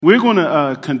We're going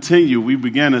to continue. We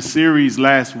began a series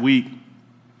last week.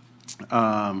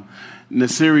 And the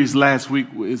series last week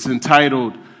is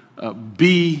entitled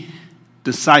Be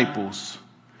Disciples.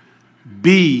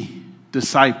 Be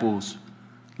Disciples.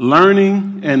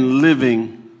 Learning and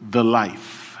living the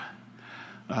life.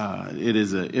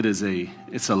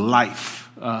 It's a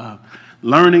life.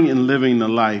 Learning and living the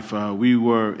life. We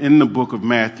were in the book of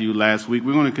Matthew last week.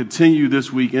 We're going to continue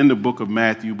this week in the book of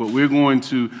Matthew, but we're going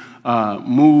to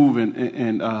move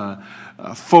and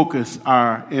focus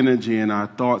our energy and our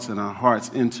thoughts and our hearts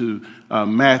into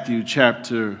Matthew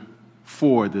chapter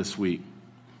 4 this week.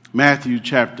 Matthew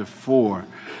chapter 4.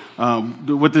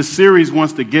 What this series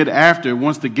wants to get after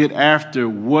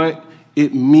what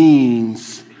it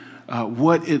means,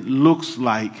 what it looks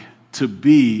like to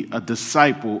be a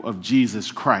disciple of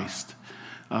Jesus Christ.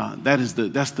 That's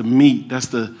the meat. That's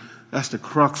the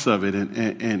crux of it,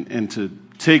 and to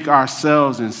take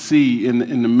ourselves and see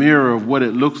in the mirror of what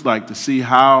it looks like, to see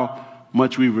how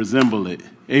much we resemble it.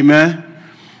 Amen.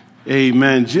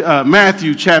 Amen.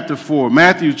 Matthew chapter 4.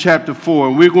 Matthew chapter 4,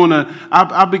 and we're gonna.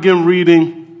 I'll begin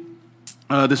reading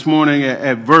this morning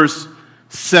at verse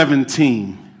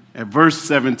 17. At verse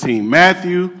 17,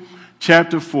 Matthew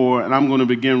chapter 4, and I'm going to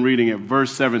begin reading at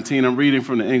verse 17. I'm reading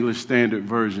from the English Standard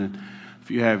Version. If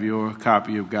you have your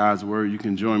copy of God's Word, you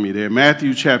can join me there.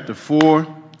 Matthew chapter 4,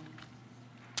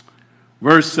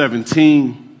 verse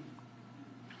 17.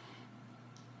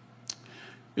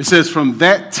 It says, "From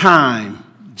that time,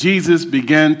 Jesus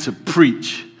began to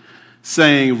preach,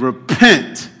 saying,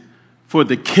 'Repent, for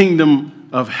the kingdom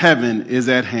of heaven is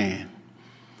at hand.'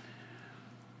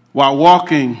 While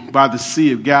walking by the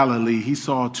Sea of Galilee, he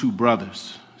saw two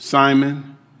brothers,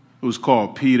 Simon, who was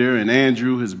called Peter, and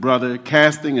Andrew, his brother,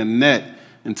 casting a net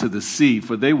into the sea,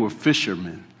 for they were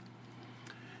fishermen.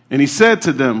 And he said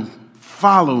to them,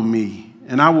 'Follow me,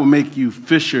 and I will make you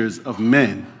fishers of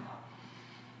men.'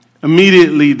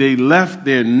 Immediately they left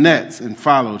their nets and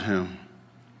followed him.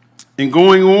 And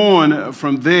going on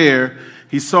from there,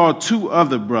 he saw two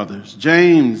other brothers,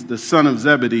 James, the son of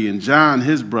Zebedee, and John,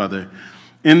 his brother,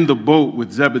 in the boat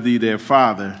with Zebedee their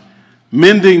father,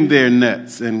 mending their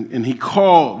nets, and he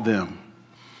called them.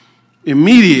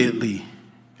 Immediately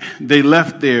they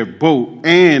left their boat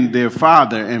and their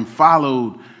father and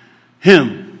followed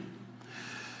him.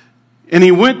 And he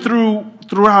went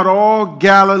throughout all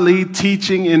Galilee,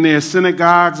 teaching in their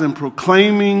synagogues and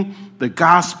proclaiming the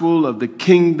gospel of the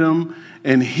kingdom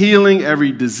and healing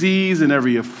every disease and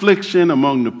every affliction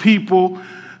among the people.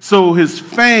 So his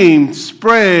fame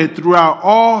spread throughout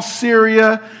all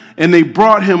Syria, and they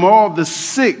brought him all the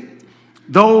sick,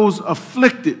 those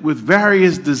afflicted with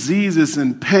various diseases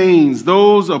and pains,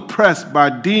 those oppressed by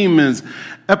demons,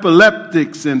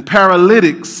 epileptics and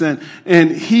paralytics,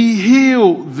 and he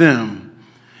healed them.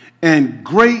 And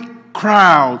great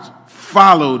crowds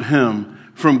followed him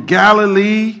from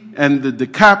Galilee and the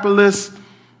Decapolis,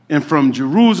 and from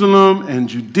Jerusalem and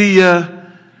Judea,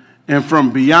 and from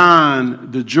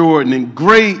beyond the Jordan, and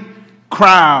great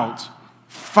crowds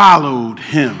followed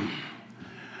him."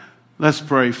 Let's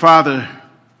pray. Father,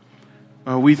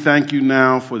 we thank you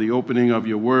now for the opening of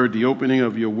your word. The opening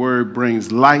of your word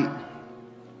brings light.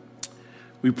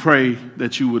 We pray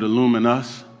that you would illumine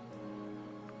us.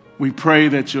 We pray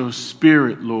that your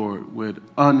spirit, Lord, would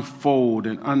unfold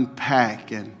and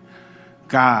unpack and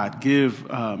God,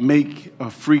 make a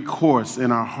free course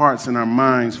in our hearts and our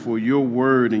minds for your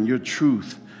word and your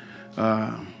truth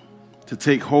to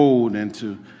take hold and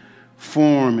to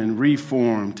form and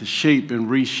reform, to shape and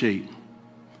reshape.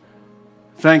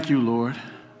 Thank you, Lord.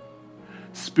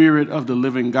 Spirit of the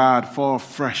living God, fall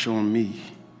fresh on me.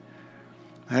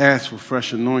 I ask for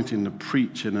fresh anointing to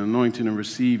preach and anointing to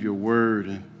receive your word.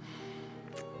 And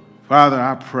Father,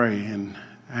 I pray and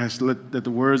ask that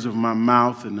the words of my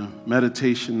mouth and the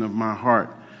meditation of my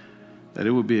heart, that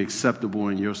it would be acceptable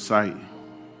in your sight.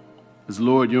 As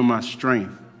Lord, you're my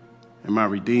strength and my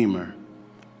redeemer.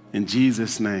 In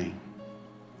Jesus' name,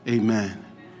 amen.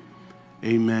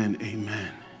 Amen.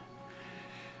 Amen.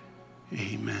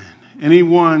 Amen.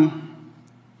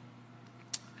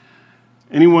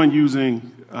 Anyone using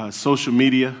social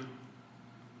media?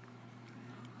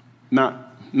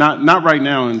 Not right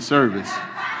now in service.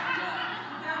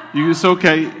 It's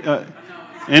okay.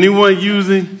 Anyone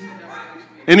using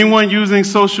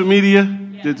social media?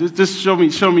 Just show me.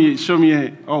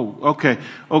 Oh,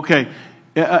 okay.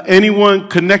 Anyone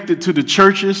connected to the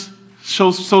churches?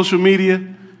 Social media?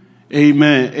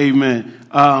 Amen.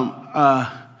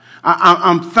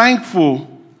 I'm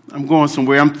thankful. I'm going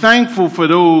somewhere. I'm thankful for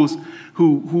those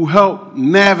who help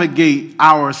navigate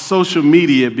our social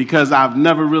media, because I've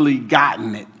never really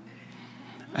gotten it.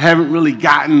 I haven't really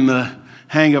gotten the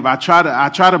hang of. I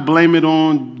try to blame it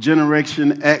on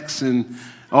Generation X and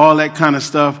all that kind of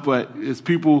stuff, but it's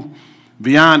people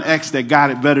beyond X that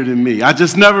got it better than me. I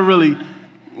just never really.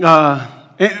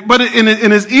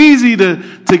 It's easy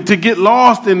to get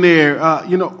lost in there.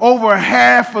 Over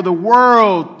half of the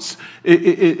world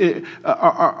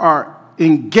are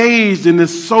engaged in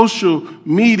this social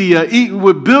media,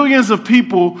 with billions of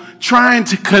people trying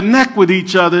to connect with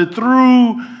each other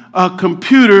through a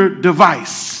computer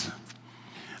device.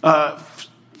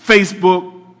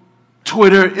 Facebook,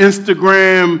 Twitter,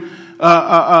 Instagram,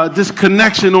 this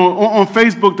connection on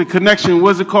Facebook, the connection,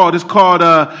 what's it called? It's called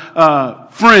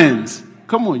friends.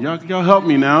 Come on, y'all help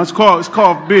me now. It's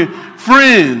called being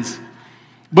friends.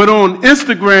 But on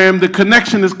Instagram, the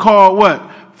connection is called what?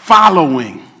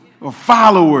 Following or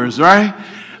followers, right?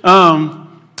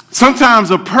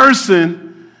 Sometimes a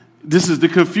person, this is the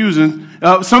confusion,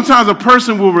 sometimes a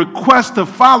person will request to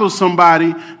follow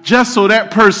somebody just so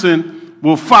that person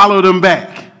will follow them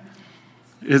back.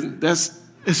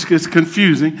 It's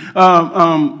confusing.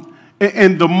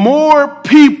 And the more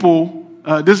people,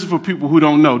 this is for people who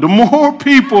don't know, the more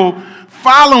people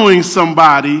following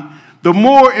somebody, the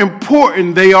more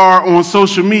important they are on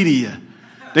social media.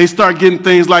 They start getting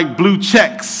things like blue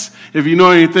checks. If you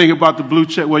know anything about the blue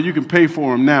check, well, you can pay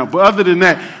for them now. But other than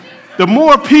that, the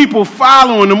more people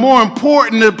following, the more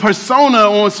important the persona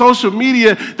on social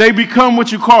media, they become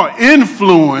what you call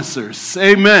influencers.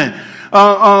 Amen.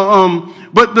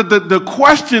 But the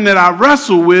question that I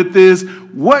wrestle with is,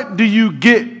 what do you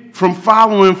get from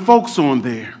following folks on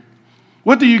there?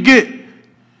 What do you get?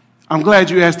 I'm glad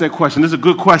you asked that question. This is a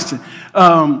good question.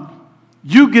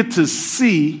 You get to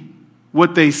see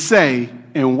what they say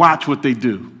and watch what they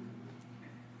do.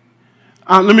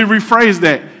 Let me rephrase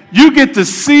that. You get to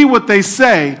see what they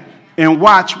say and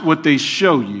watch what they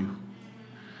show you.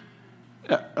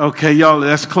 Okay, y'all,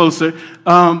 that's closer.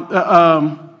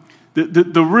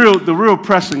 The real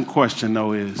pressing question,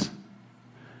 though, is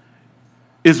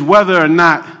whether or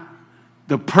not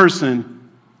the person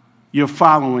you're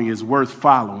following is worth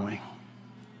following.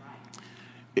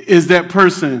 Is that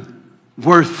person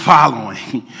worth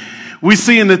following? We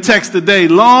see in the text today,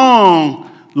 long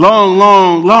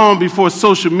before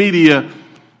social media,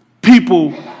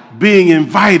 people being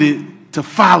invited to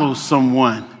follow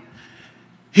someone.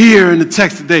 Here in the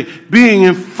text today, being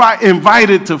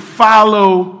invited to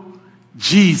follow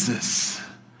Jesus.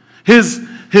 His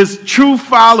true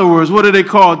followers, what are they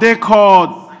called? They're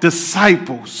called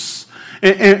disciples.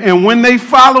 And when they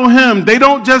follow him, they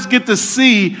don't just get to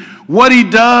see what he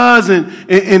does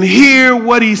and hear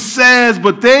what he says,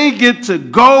 but they get to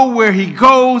go where he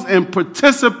goes and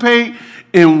participate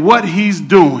in what he's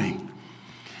doing.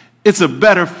 It's a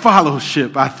better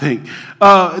fellowship, I think.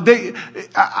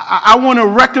 I want to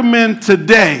recommend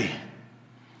today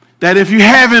that if you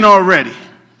haven't already,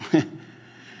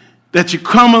 that you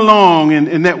come along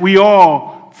and that we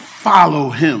all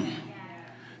follow him.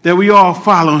 That we all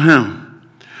follow him.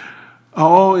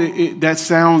 Oh, that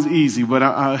sounds easy, but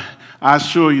I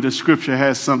assure you the scripture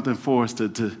has something for us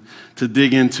to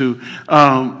dig into.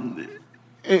 And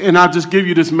I'll just give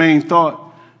you this main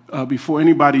thought before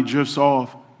anybody drifts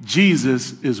off.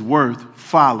 Jesus is worth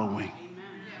following.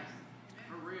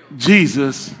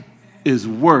 Jesus is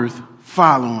worth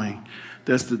following.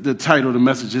 That's the title of the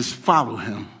message, is Follow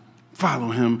Him. Follow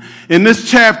him. In this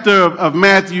chapter of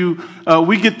Matthew,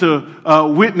 we get to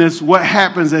witness what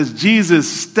happens as Jesus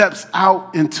steps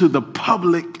out into the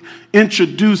public,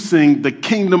 introducing the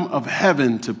kingdom of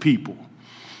heaven to people.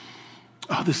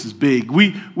 Oh, this is big.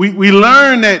 We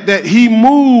learn that he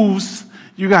moves.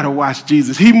 You got to watch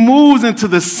Jesus. He moves into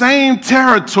the same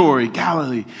territory,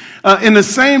 Galilee, in the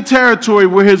same territory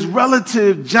where his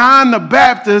relative John the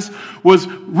Baptist was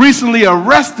recently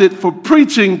arrested for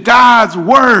preaching God's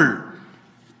word.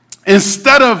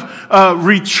 Instead of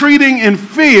retreating in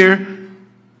fear,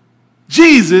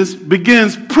 Jesus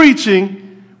begins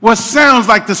preaching what sounds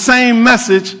like the same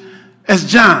message as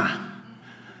John.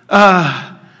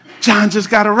 John just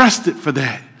got arrested for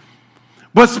that.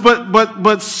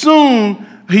 But soon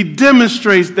he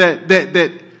demonstrates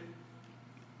that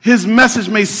his message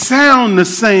may sound the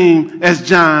same as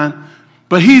John,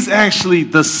 but he's actually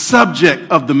the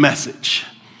subject of the message.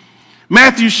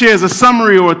 Matthew shares a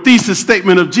summary or a thesis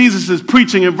statement of Jesus'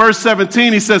 preaching. In verse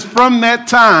 17, he says, "From that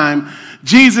time,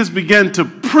 Jesus began to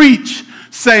preach,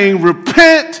 saying,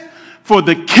 'Repent, for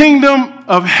the kingdom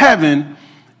of heaven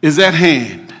is at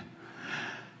hand.'"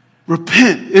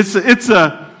 Repent. It's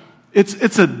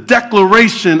a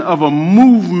declaration of a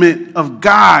movement of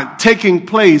God taking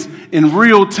place in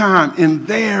real time in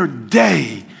their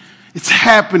day. It's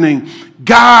happening.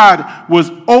 God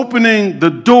was opening the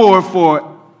door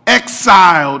for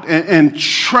exiled and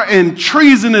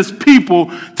treasonous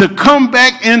people to come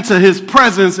back into his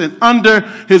presence and under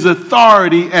his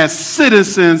authority as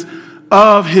citizens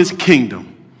of his kingdom.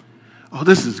 Oh,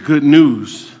 this is good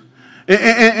news.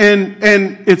 And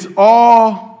it's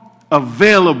all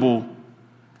available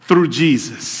through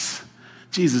Jesus.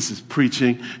 Jesus is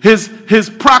preaching. His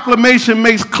proclamation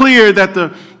makes clear that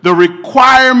the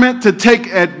requirement to take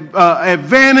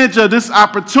advantage of this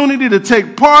opportunity to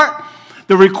take part,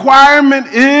 the requirement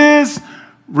is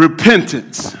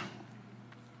repentance.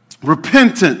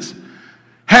 Repentance.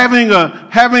 Having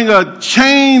a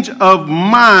change of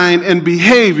mind and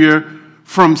behavior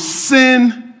from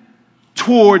sin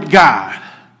toward God.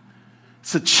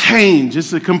 It's a change.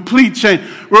 It's a complete change.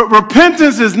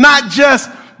 Repentance is not just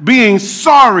being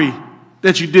sorry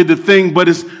that you did the thing, but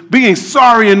it's being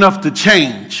sorry enough to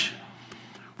change.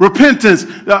 Repentance,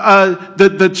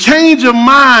 the change of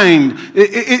mind,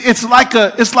 it's like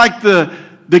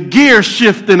the gear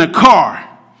shift in a car.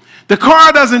 The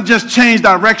car doesn't just change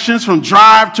directions from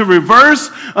drive to reverse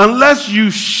unless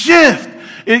you shift.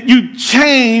 You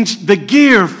change the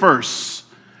gear first.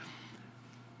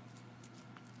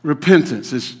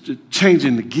 Repentance is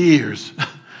changing the gears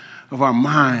of our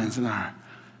minds and our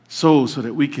souls so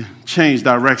that we can change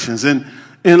directions. And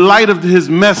in light of his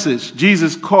message,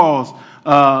 Jesus calls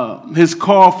his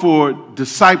call for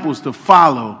disciples to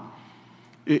follow.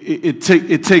 It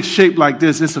takes shape like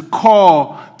this. It's a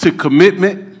call to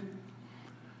commitment.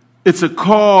 It's a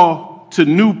call to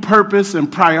new purpose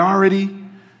and priority.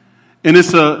 And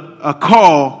it's a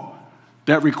call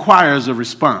that requires a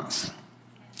response.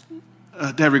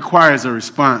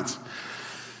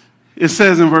 It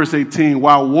says in verse 18,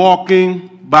 while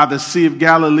walking by the Sea of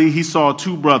Galilee, he saw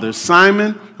two brothers,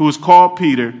 Simon, who was called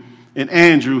Peter, and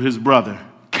Andrew, his brother,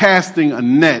 casting a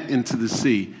net into the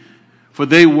sea, for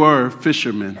they were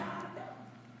fishermen.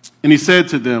 And he said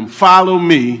to them, follow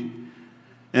me,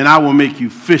 and I will make you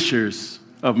fishers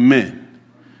of men.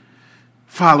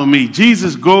 Follow me.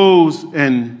 Jesus goes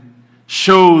and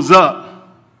shows up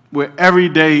where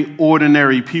everyday,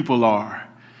 ordinary people are.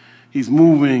 He's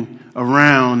moving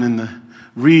around in the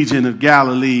region of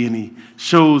Galilee, and he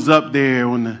shows up there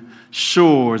on the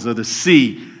shores of the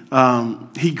sea.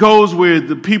 He goes where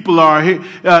the people are.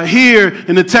 Here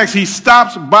in the text, he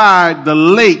stops by the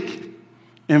lake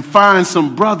and finds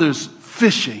some brothers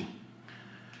fishing.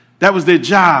 That was their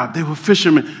job. They were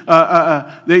fishermen.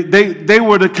 They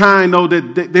were the kind, though,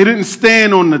 that they didn't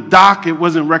stand on the dock. It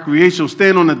wasn't recreational.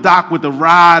 Stand on the dock with a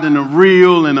rod and a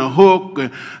reel and a hook.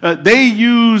 They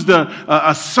used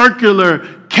a circular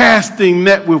casting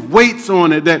net with weights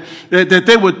on it that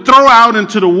they would throw out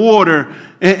into the water.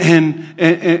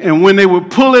 And when they would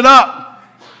pull it up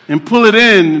and pull it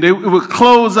in, it would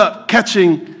close up,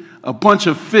 catching a bunch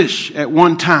of fish at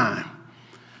one time.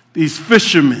 These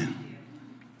fishermen.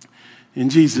 And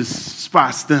Jesus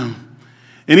spots them.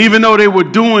 And even though they were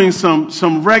doing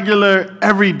some regular,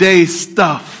 everyday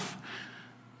stuff,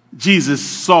 Jesus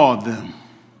saw them.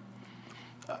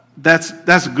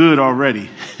 That's good already.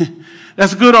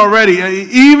 That's good already.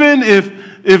 Even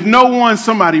if no one,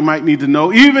 somebody might need to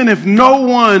know, even if no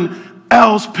one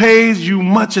else pays you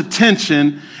much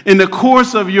attention in the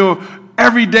course of your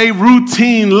everyday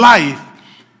routine life,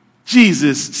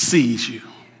 Jesus sees you.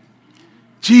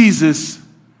 Jesus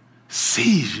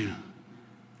sees you.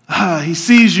 He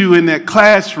sees you in that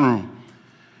classroom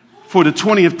for the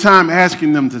 20th time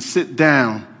asking them to sit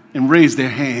down and raise their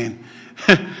hand.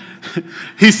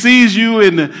 He sees you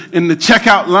in the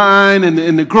checkout line and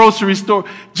in the grocery store.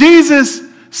 Jesus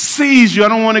sees you. I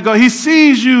don't want to go. He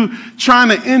sees you trying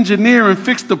to engineer and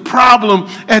fix the problem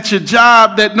at your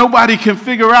job that nobody can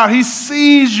figure out. He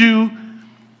sees you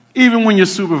even when your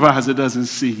supervisor doesn't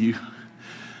see you.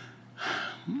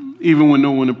 Even when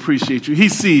no one appreciates you. He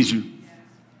sees you.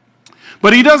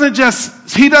 But he doesn't just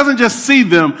see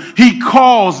them, he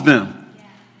calls them.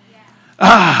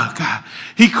 God.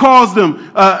 He calls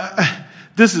them.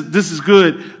 This is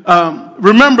good.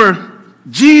 Remember,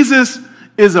 Jesus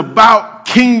is about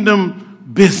kingdom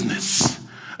business,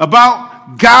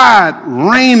 about God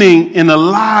reigning in the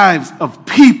lives of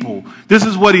people. This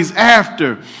is what he's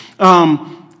after.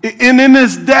 And in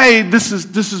this day, this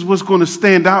is what's going to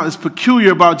stand out as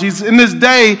peculiar about Jesus. In this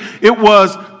day, it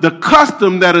was the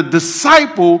custom that a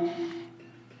disciple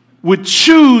would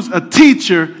choose a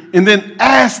teacher and then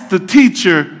ask the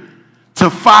teacher to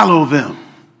follow them.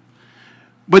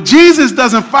 But Jesus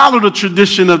doesn't follow the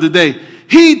tradition of the day.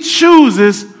 He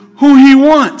chooses who he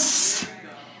wants.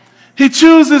 He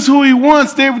chooses who he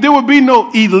wants. There would be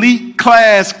no elite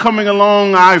class coming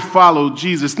along, I follow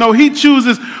Jesus. No, he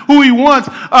chooses who he wants.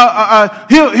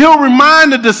 He'll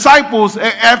remind the disciples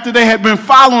after they had been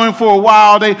following for a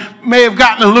while, they may have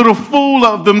gotten a little full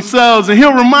of themselves, and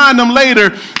he'll remind them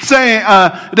later saying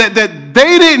that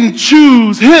they didn't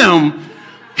choose him,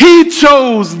 he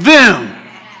chose them.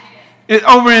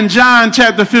 Over in John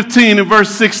chapter 15 and verse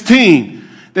 16,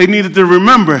 they needed to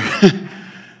remember.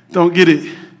 Don't get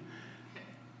it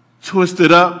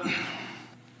twisted up.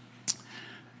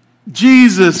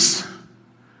 Jesus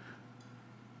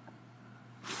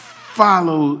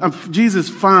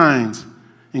finds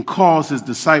and calls his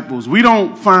disciples. We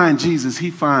don't find Jesus, he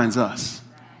finds us.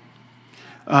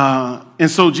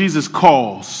 And so Jesus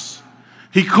calls.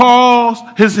 He calls,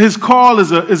 his call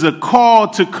is a call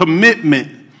to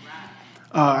commitment.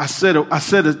 I said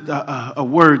a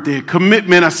word there,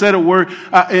 commitment. I said a word.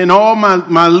 In all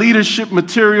my leadership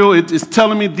material, it is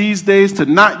telling me these days to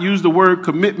not use the word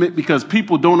commitment because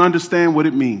people don't understand what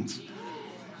it means.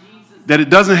 That it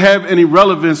doesn't have any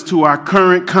relevance to our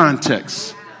current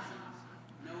context.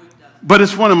 But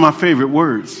it's one of my favorite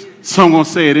words, so I'm going to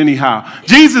say it anyhow.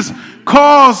 Jesus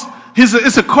calls,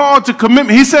 it's a call to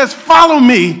commitment. He says, follow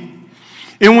me.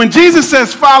 And when Jesus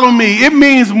says, follow me, it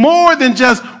means more than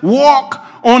just walk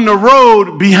on the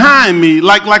road behind me.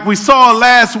 Like we saw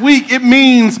last week, it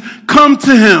means come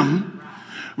to him,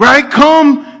 right?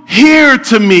 Come here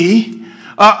to me.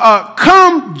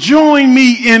 Come join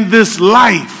me in this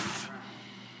life.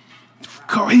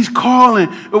 He's calling.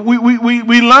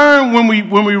 We learn when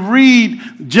we read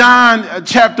John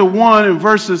chapter 1 and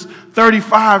verses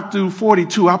 35 through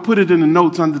 42. I put it in the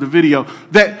notes under the video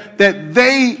that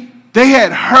they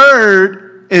had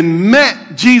heard and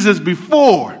met Jesus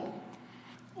before.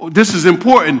 This is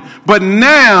important. But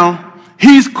now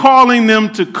he's calling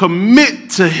them to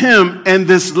commit to him and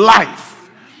this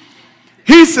life.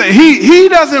 He said he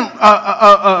doesn't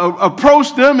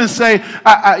approach them and say,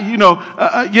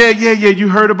 you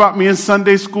heard about me in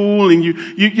Sunday school,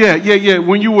 and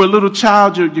when you were a little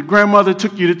child, your grandmother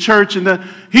took you to church, and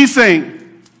he's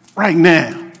saying, right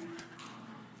now,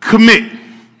 commit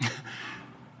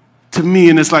to me,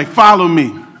 and it's like, follow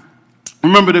me.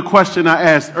 Remember the question I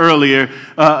asked earlier,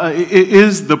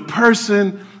 is the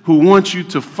person who wants you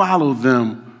to follow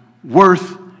them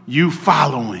worth you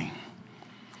following?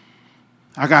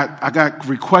 I got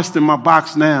requests in my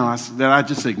box now that I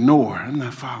just ignore. I'm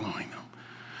not following them.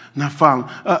 I'm not following.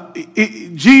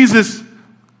 Jesus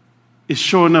is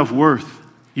sure enough worth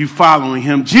you following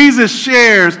him. Jesus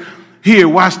shares here,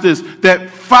 watch this, that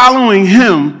following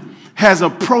him has a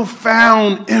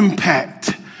profound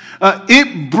impact.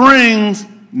 It brings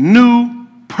new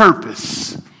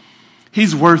purpose.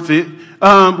 He's worth it.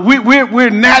 We're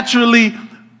naturally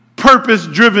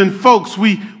purpose-driven folks.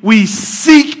 We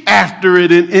seek after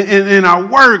it in our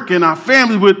work, in our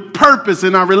family, with purpose,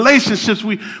 in our relationships.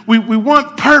 We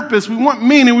want purpose, we want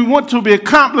meaning, we want to be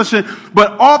accomplishing.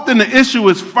 But often the issue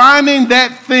is finding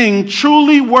that thing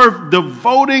truly worth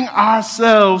devoting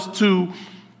ourselves to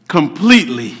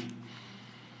completely.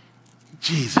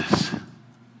 Jesus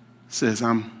says,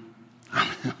 I'm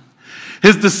him.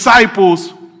 His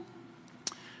disciples,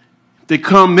 they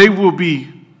will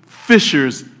be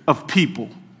fishers of people.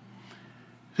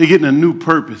 They're getting a new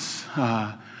purpose.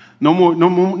 No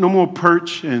more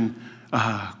perch and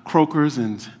croakers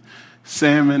and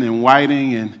salmon and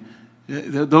whiting, and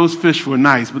those fish were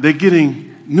nice, but they're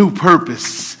getting new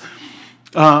purpose.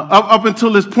 Up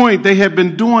until this point, they had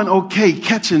been doing okay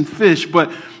catching fish,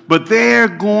 but they're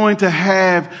going to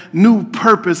have new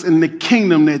purpose in the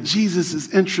kingdom that Jesus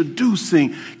is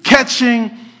introducing,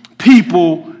 catching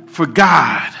people for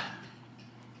God.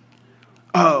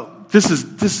 This is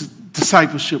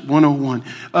discipleship 101.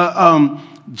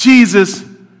 Jesus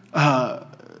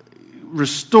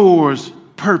restores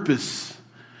purpose.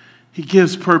 He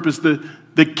gives purpose.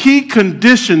 The key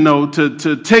condition, though,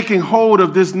 to taking hold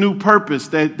of this new purpose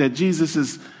that Jesus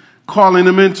is calling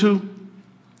them into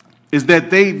is that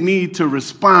they need to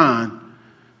respond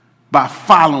by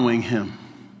following him.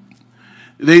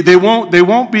 They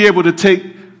won't be able to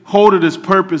take hold of this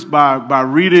purpose by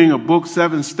reading a book,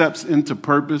 7 Steps into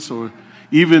Purpose, or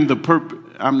even the purpose.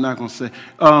 I'm not going to say.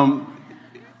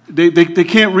 They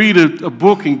can't read a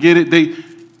book and get it. They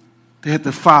had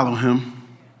to follow him.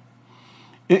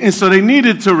 And so they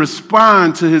needed to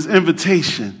respond to his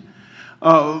invitation.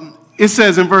 It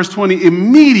says in verse 20,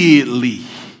 immediately,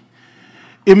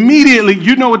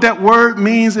 you know what that word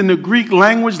means in the Greek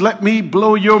language? Let me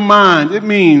blow your mind. It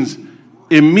means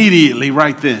immediately,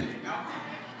 right then.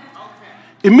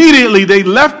 Immediately, they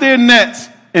left their nets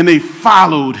and they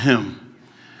followed him.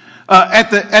 Watch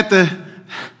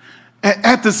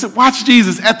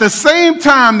Jesus. At the same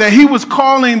time that he was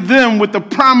calling them with the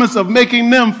promise of making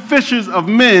them fishers of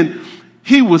men,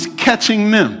 he was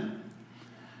catching them.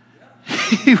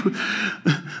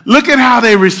 Look at how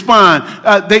they respond.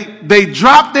 They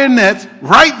drop their nets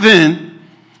right then,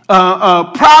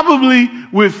 probably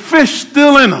with fish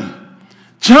still in them,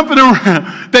 jumping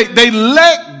around. They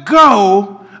let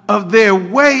go of their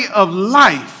way of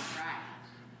life,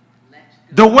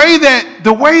 the way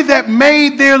that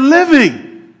made their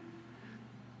living,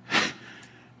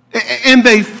 and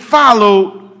they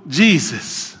followed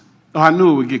Jesus. Oh, I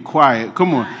knew it would get quiet.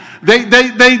 Come on. They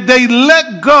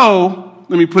let go,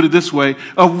 let me put it this way,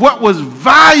 of what was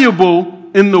valuable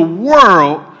in the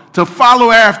world to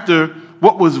follow after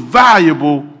what was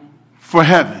valuable for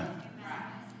heaven.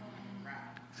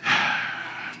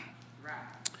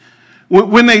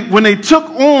 When they took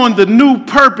on the new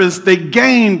purpose, they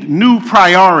gained new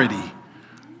priority.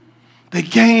 They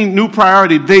gained new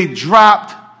priority. They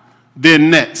dropped their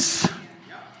nets.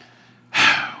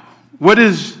 What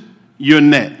is your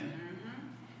net?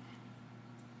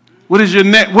 What is your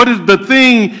net? What is the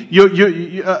thing?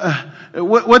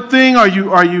 What thing are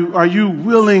you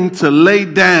willing to lay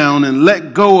down and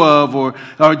let go of, or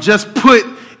just put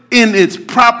in its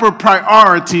proper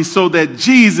priority so that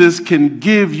Jesus can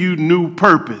give you new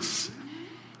purpose?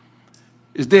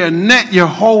 Is there a net you're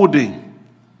holding?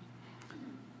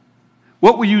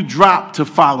 What will you drop to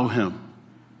follow him?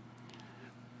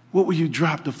 What will you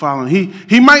drop to follow him?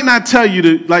 He might not tell you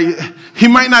to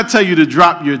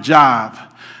drop your job.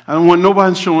 I don't want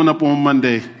nobody showing up on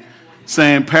Monday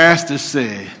saying, Pastor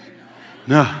said.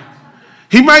 No.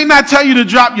 He might not tell you to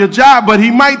drop your job, but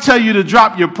he might tell you to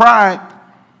drop your pride.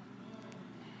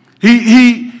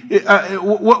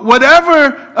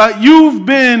 Whatever you've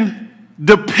been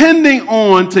depending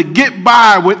on to get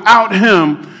by without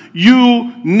him,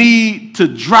 you need to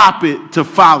drop it to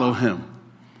follow him.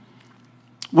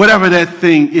 Whatever that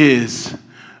thing is.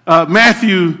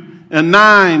 Matthew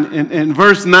 9 and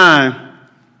verse 9,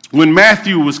 when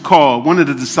Matthew was called, one of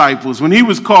the disciples, when he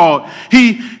was called,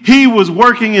 he was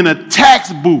working in a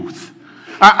tax booth,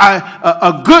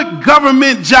 a good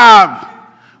government job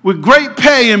with great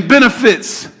pay and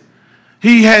benefits.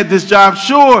 He had this job.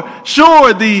 Sure,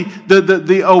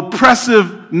 the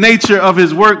oppressive nature of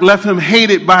his work left him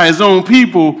hated by his own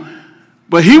people,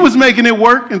 but he was making it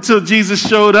work until Jesus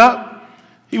showed up.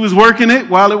 He was working it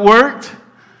while it worked.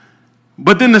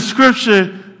 But then the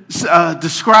scripture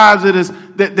describes it as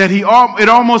that it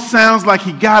almost sounds like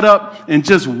he got up and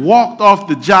just walked off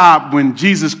the job when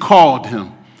Jesus called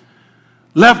him.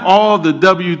 Left all the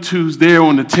W-2s there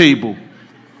on the table.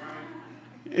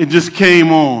 It just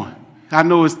came on. I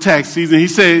know it's tax season. He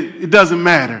said, it doesn't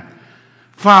matter.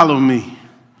 Follow me.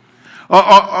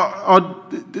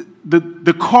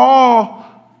 The call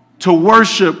to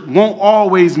worship won't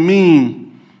always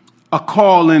mean a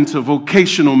call into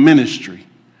vocational ministry.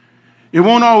 It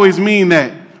won't always mean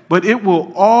that, but it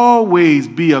will always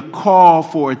be a call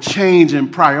for a change in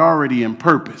priority and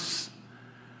purpose.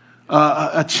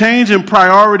 A change in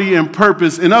priority and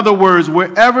purpose. In other words,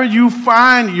 wherever you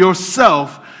find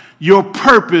yourself, your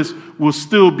purpose will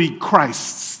still be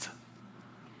Christ's.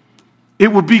 It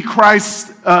will be Christ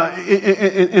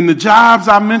in the jobs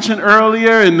I mentioned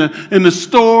earlier, in the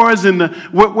stores,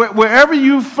 wherever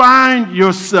you find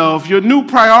yourself, your new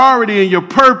priority and your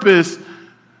purpose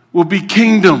will be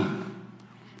kingdom.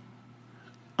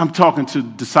 I'm talking to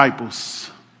disciples,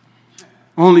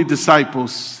 only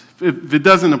disciples. If it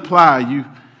doesn't apply,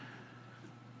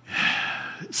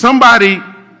 somebody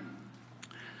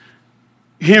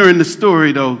hearing the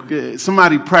story though,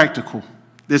 somebody practical.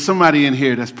 There's somebody in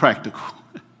here that's practical.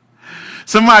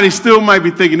 Somebody still might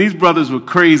be thinking these brothers were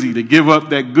crazy to give up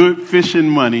that good fishing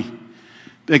money,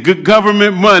 that good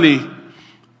government money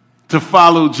to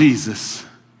follow Jesus.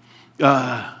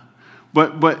 But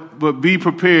be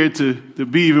prepared to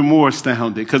be even more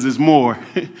astounded, because it's more.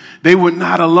 They were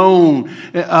not alone.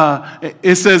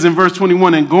 It says in verse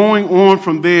 21, and going on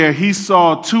from there, he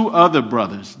saw two other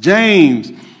brothers,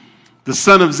 James, the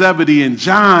son of Zebedee, and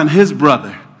John, his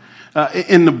brother,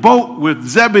 in the boat with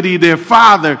Zebedee, their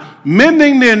father,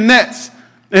 mending their nets.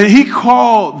 And he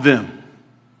called them.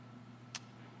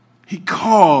 He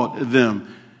called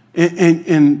them.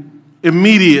 And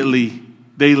immediately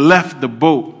they left the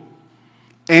boat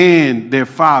and their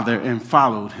father and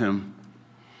followed him.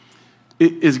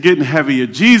 It's getting heavier.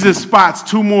 Jesus spots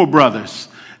two more brothers.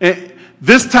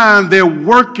 This time they're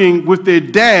working with their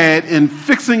dad and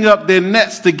fixing up their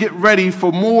nets to get ready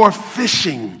for more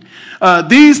fishing.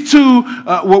 These two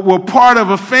were part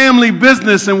of a family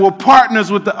business and were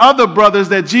partners with the other brothers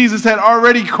that Jesus had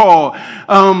already called.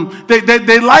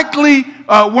 They likely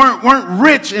weren't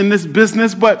rich in this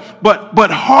business,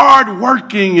 but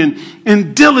hardworking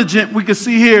and diligent. We can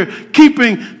see here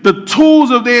keeping the tools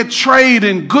of their trade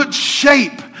in good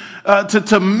shape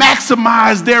to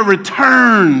maximize their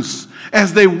returns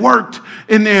as they worked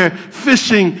in their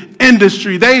fishing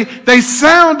industry. They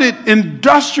sounded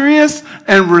industrious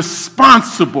and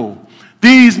responsible.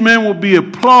 These men will be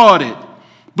applauded.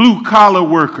 Blue-collar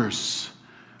workers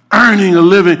earning a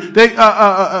living.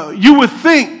 You would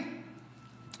think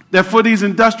that for these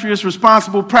industrious,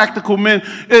 responsible, practical men,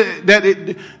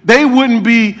 they wouldn't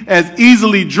be as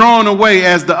easily drawn away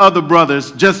as the other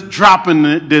brothers, just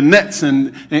dropping their nets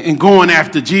and going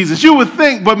after Jesus. You would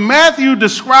think, but Matthew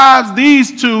describes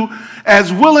these two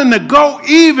as willing to go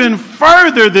even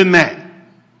further than that.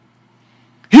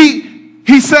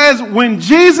 He says, when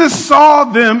Jesus saw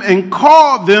them and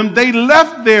called them, they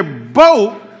left their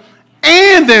boat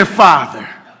and their father.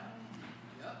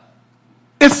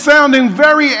 It's sounding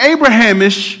very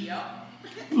Abrahamish.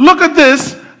 Look at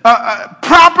this,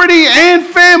 property and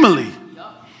family.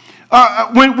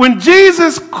 When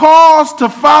Jesus calls to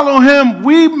follow him,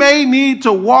 we may need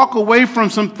to walk away from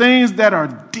some things that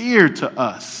are dear to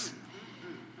us.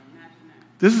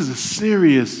 This is a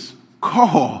serious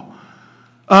call.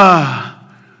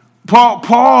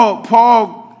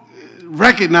 Paul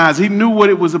recognized, he knew what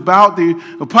it was about. The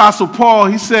Apostle Paul,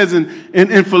 he says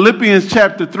in Philippians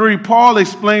chapter 3, Paul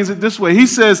explains it this way. He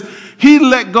says he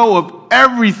let go of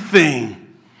everything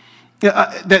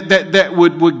that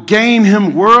would gain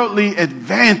him worldly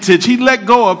advantage. He let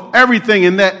go of everything,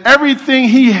 and that everything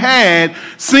he had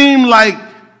seemed like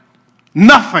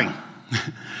nothing,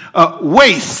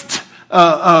 waste,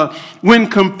 when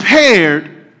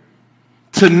compared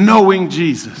to knowing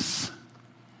Jesus.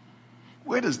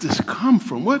 Where does this come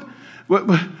from?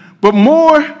 But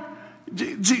more,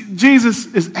 Jesus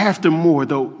is after more,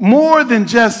 though. More than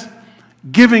just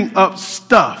giving up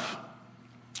stuff.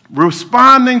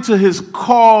 Responding to his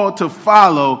call to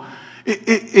follow,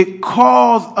 it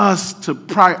calls us to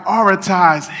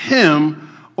prioritize him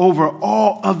over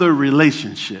all other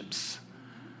relationships.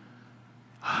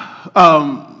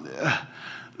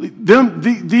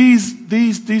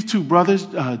 These two brothers,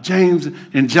 James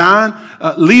and John,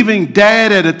 leaving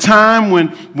dad at a time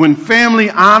when family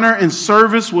honor and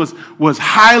service was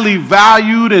highly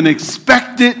valued and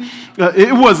expected.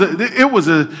 It was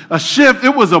a shift.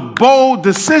 It was a bold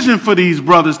decision for these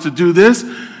brothers to do this.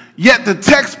 Yet the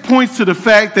text points to the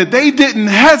fact that they didn't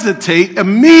hesitate.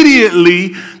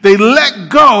 Immediately, they let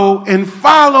go and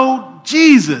followed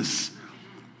Jesus.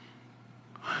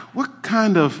 What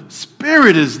kind of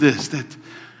spirit is this that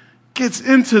gets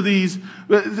into these?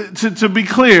 To be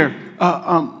clear,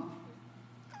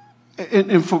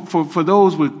 and for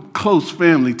those with close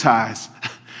family ties,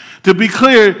 to be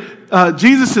clear,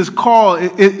 Jesus' call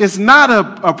is not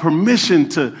a permission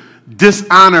to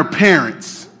dishonor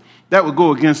parents. That would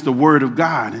go against the Word of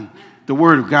God, and the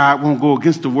Word of God won't go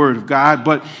against the Word of God.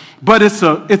 But it's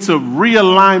a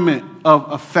realignment of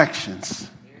affections.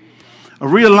 A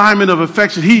realignment of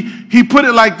affection. He put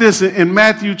it like this in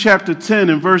Matthew chapter 10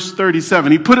 and verse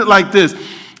 37. He put it like this.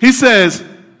 He says,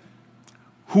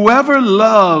 whoever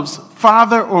loves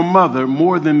father or mother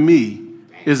more than me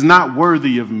is not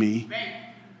worthy of me.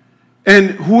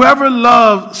 And whoever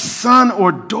loves son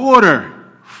or daughter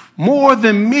more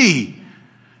than me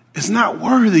is not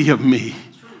worthy of me.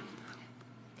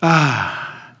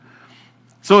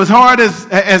 So as hard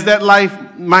as that life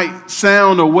might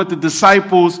sound, or what the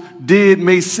disciples did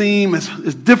may seem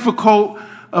as difficult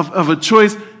of a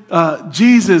choice,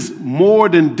 Jesus more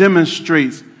than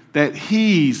demonstrates that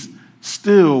he's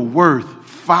still worth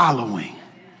following.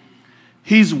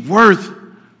 He's worth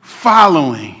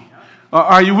following.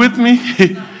 Are you with me?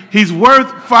 He's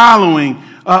worth following.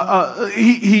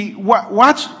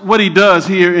 Watch what he does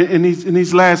here in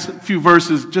these last few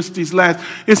verses. Just these last.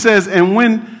 It says,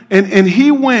 and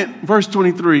he went, verse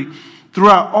 23,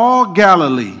 throughout all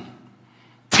Galilee,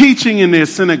 teaching in their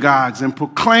synagogues and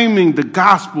proclaiming the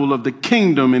gospel of the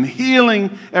kingdom and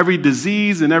healing every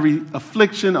disease and every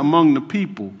affliction among the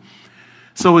people.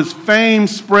 So his fame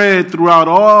spread throughout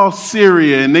all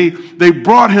Syria, and they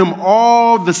brought him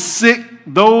all the sick,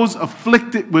 those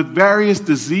afflicted with various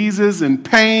diseases and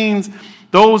pains,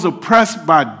 those oppressed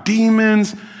by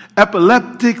demons,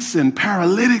 epileptics and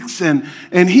paralytics,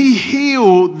 and he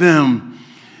healed them.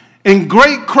 And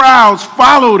great crowds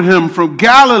followed him from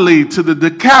Galilee to the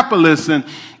Decapolis, and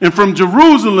from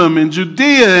Jerusalem and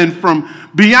Judea and from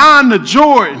beyond the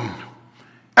Jordan.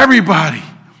 Everybody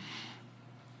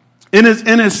In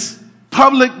his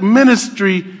public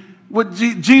ministry, what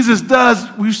Jesus does,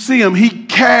 we see him, he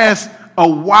casts a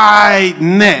wide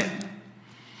net.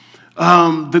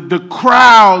 The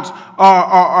crowds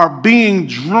are being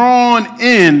drawn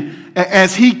in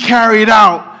as he carried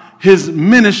out his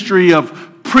ministry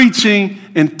of preaching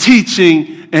and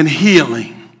teaching and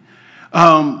healing.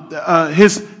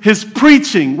 His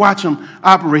preaching, watch him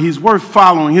operate. He's worth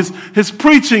following. His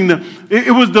preaching,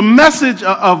 it was the message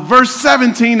of verse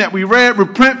 17 that we read.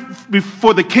 Repent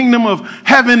before the kingdom of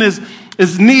heaven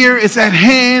is near. It's at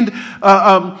hand.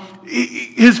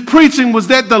 His preaching was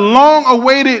that the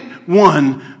long-awaited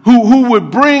one who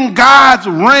would bring God's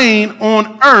reign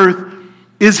on earth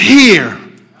is here.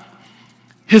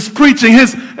 His preaching,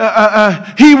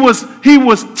 he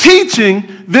was teaching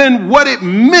then what it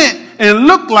meant and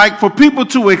looked like for people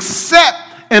to accept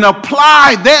and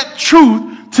apply that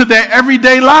truth to their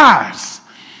everyday lives.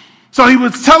 So he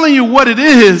was telling you what it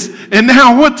is and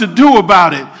now what to do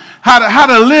about it, how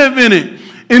to live in it.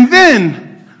 And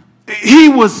then he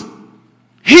was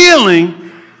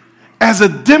healing as a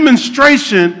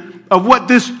demonstration of what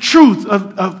this truth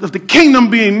of the kingdom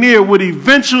being near would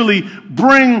eventually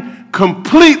bring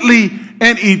completely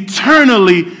and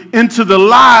eternally into the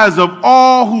lives of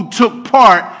all who took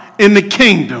part in the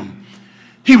kingdom.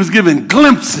 He was giving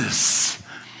glimpses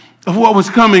of what was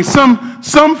coming.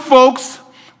 Some folks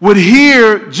would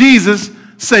hear Jesus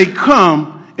say,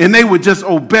 "Come," and they would just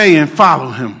obey and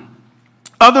follow him.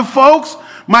 Other folks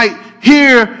might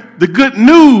hear the good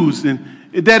news and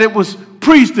that it was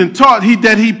preached and taught,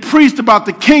 that he preached about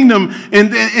the kingdom,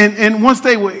 and once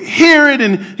they would hear it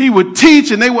and he would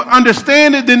teach and they would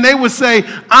understand it, then they would say,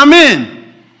 "I'm in.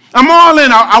 I'm all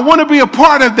in. I want to be a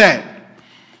part of that."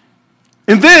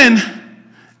 And then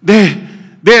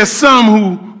there's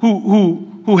some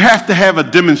who have to have a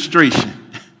demonstration.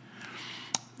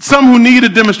 Some who need a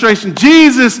demonstration.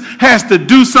 Jesus has to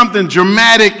do something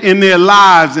dramatic in their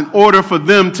lives in order for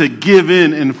them to give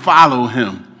in and follow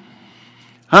him.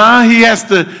 He has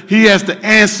to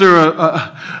answer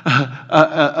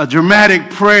a dramatic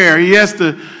prayer. He has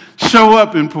to show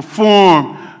up and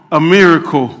perform a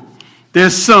miracle.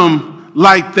 There's some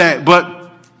like that,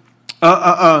 but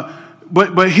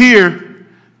here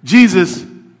Jesus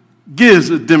gives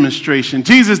a demonstration.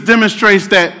 Jesus demonstrates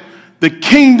that the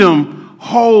kingdom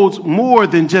holds more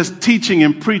than just teaching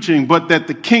and preaching, but that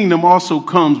the kingdom also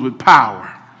comes with power.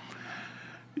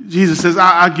 Jesus says,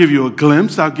 I'll give you a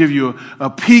glimpse. I'll give you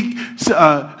a peek.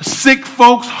 Sick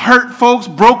folks, hurt folks,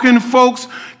 broken folks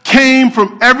came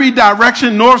from every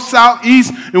direction, north, south,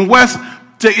 east, and west.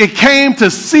 It came to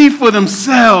see for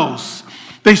themselves.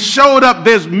 They showed up.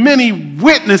 There's many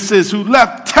witnesses who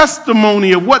left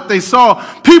testimony of what they saw.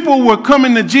 People were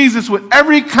coming to Jesus with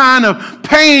every kind of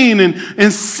pain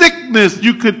and sickness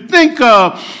you could think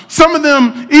of. Some of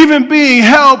them even being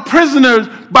held prisoners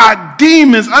by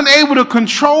demons, unable to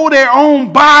control their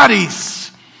own bodies.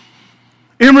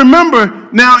 And remember,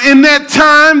 now in that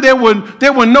time, there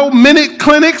were no minute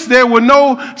clinics. There were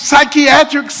no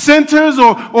psychiatric centers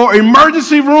or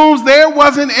emergency rooms. There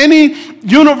wasn't any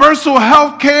universal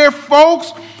health care.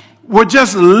 Folks were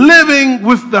just living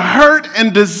with the hurt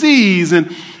and disease.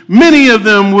 And many of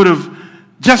them would have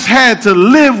just had to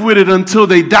live with it until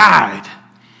they died.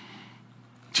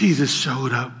 Jesus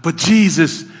showed up. But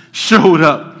Jesus showed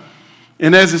up.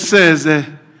 And as it says, that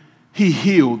he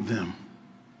healed them.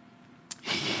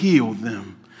 Healed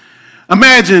them.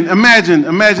 Imagine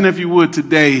if you would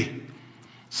today,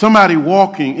 somebody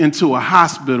walking into a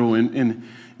hospital and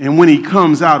when he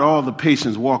comes out, all the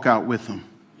patients walk out with him.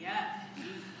 Yeah.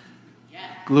 Yeah.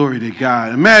 Glory to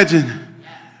God. Imagine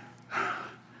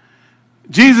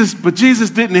Jesus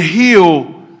didn't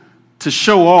heal to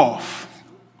show off,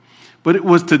 but it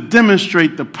was to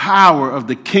demonstrate the power of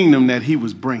the kingdom that he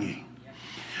was bringing.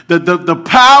 The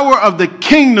power of the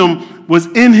kingdom was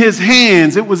in his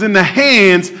hands. It was in the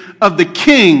hands of the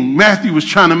king. Matthew was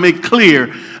trying to make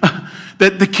clear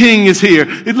that the king is here.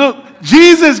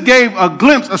 Jesus gave a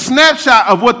glimpse, a snapshot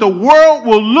of what the world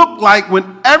will look like when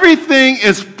everything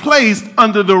is placed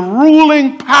under the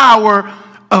ruling power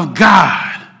of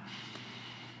God.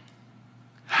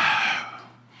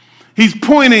 He's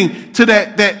pointing to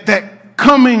that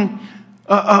coming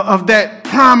of that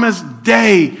promised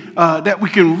day that we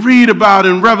can read about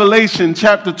in Revelation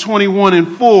chapter 21 and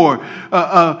 4,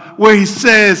 where he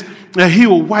says that he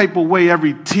will wipe away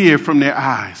every tear from their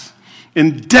eyes,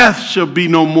 and death shall be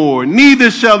no more.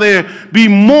 Neither shall there be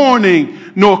mourning,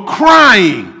 nor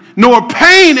crying, nor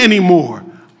pain anymore,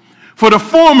 for the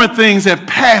former things have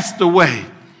passed away.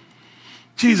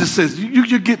 Jesus says,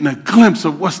 you're getting a glimpse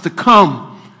of what's to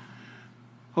come.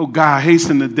 Oh God,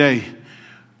 hasten the day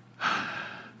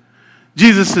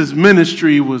Jesus'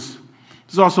 ministry was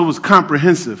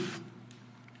comprehensive.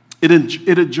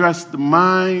 It addressed the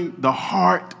mind, the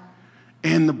heart,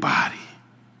 and the body,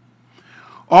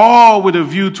 all with a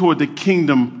view toward the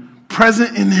kingdom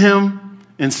present in him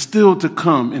and still to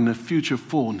come in the future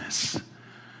fullness.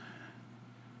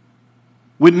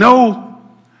 With no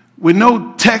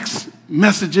text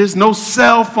messages, no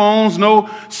cell phones, no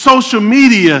social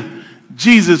media,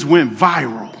 Jesus went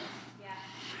viral.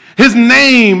 His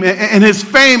name and his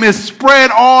fame is spread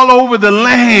all over the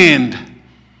land.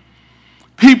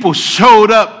 People showed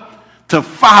up to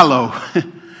follow.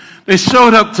 They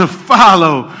showed up to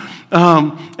follow.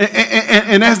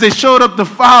 And as they showed up to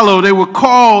follow, they were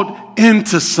called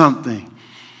into something.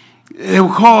 They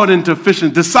were called into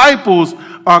fishing. Disciples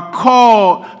are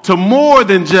called to more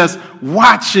than just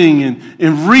watching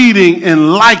and reading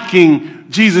and liking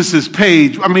Jesus'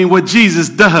 page. I mean, what Jesus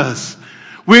does.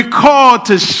 We're called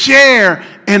to share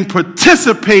and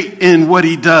participate in what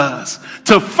he does,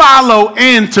 to follow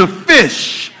and to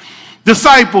fish.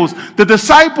 The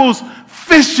disciples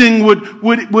fishing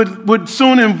would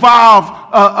soon involve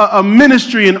a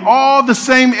ministry in all the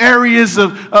same areas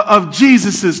of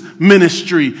Jesus'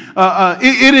 ministry.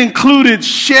 It included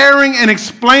sharing and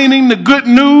explaining the good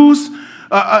news.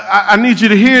 I need you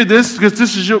to hear this because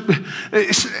this is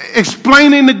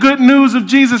explaining the good news of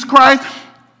Jesus Christ,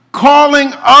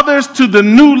 calling others to the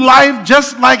new life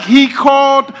just like he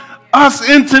called us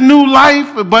into new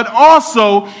life, but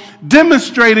also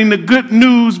demonstrating the good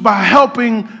news by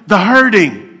helping the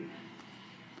hurting.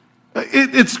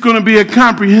 It's going to be a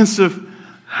comprehensive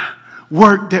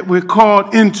work that we're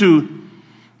called into.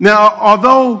 Now,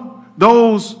 although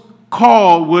those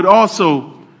called would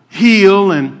also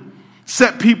heal and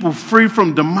set people free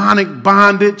from demonic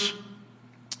bondage,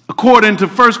 according to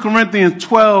 1 Corinthians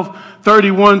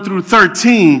 12:31 through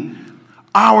 13,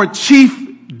 our chief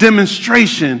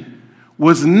demonstration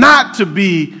was not to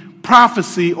be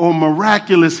prophecy or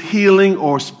miraculous healing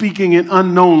or speaking in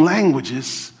unknown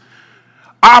languages.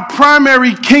 Our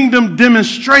primary kingdom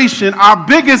demonstration, our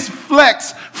biggest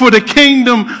flex for the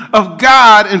kingdom of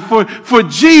God and for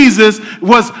Jesus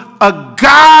was a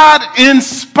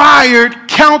God-inspired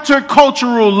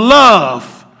countercultural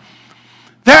love.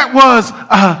 That was,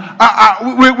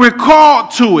 we're called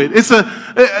to it.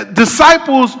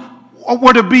 Disciples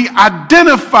were to be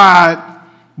identified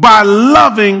by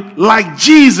loving like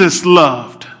Jesus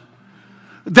loved.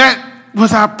 That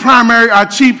was our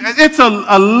chief. It's a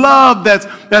love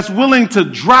that's willing to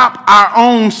drop our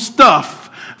own stuff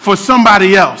for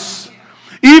somebody else.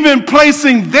 Even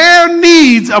placing their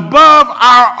needs above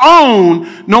our own,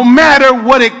 no matter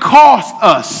what it costs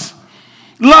us.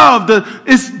 Love,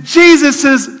 it's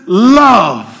Jesus'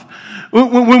 love.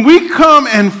 When we come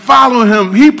and follow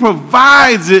him, he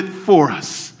provides it for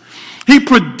us. He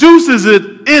produces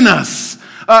it in us.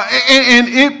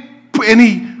 And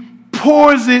he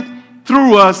pours it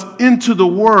through us into the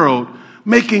world,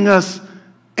 making us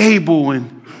able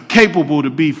and capable to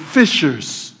be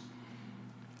fishers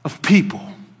of people.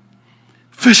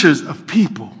 Fishers of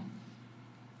people.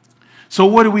 So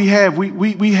what do we have?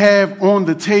 We have on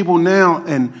the table now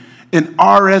an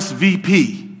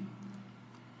RSVP.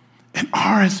 An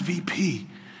RSVP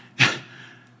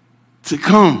to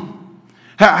come.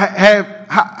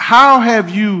 How have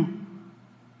you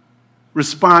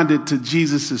responded to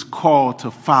Jesus' call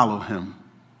to follow him?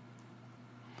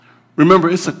 Remember,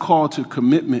 it's a call to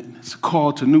commitment. It's a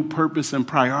call to new purpose and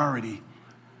priority.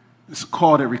 It's a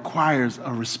call that requires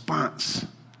a response.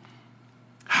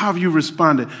 How have you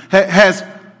responded? Has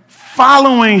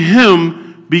following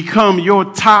him become your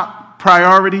top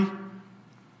priority?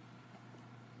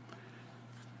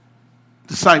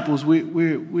 Disciples,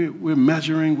 we're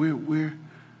measuring, we're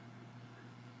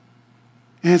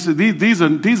answer. These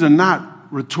are not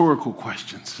rhetorical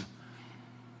questions.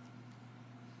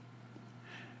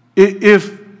 And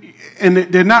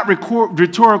they're not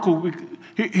rhetorical.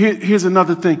 Here's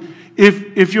another thing.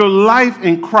 If your life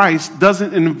in Christ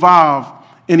doesn't involve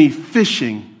any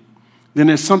fishing, then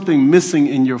there's something missing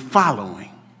in your following.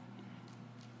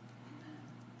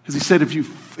 As he said, if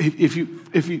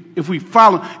we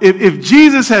follow, if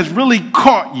Jesus has really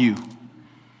caught you,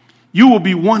 you will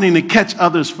be wanting to catch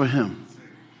others for him.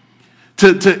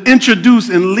 To introduce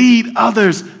and lead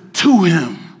others to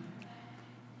him.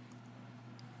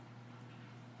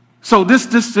 So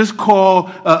this call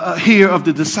here of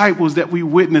the disciples that we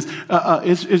witnessed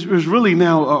is really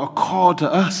now a call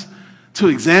to us to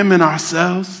examine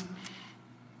ourselves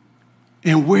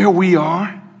and where we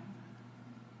are.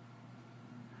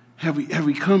 Have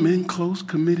we come in close,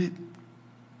 committed?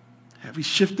 Have we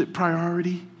shifted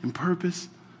priority and purpose?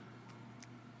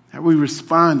 Have we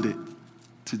responded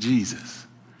to Jesus?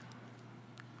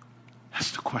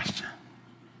 That's the question.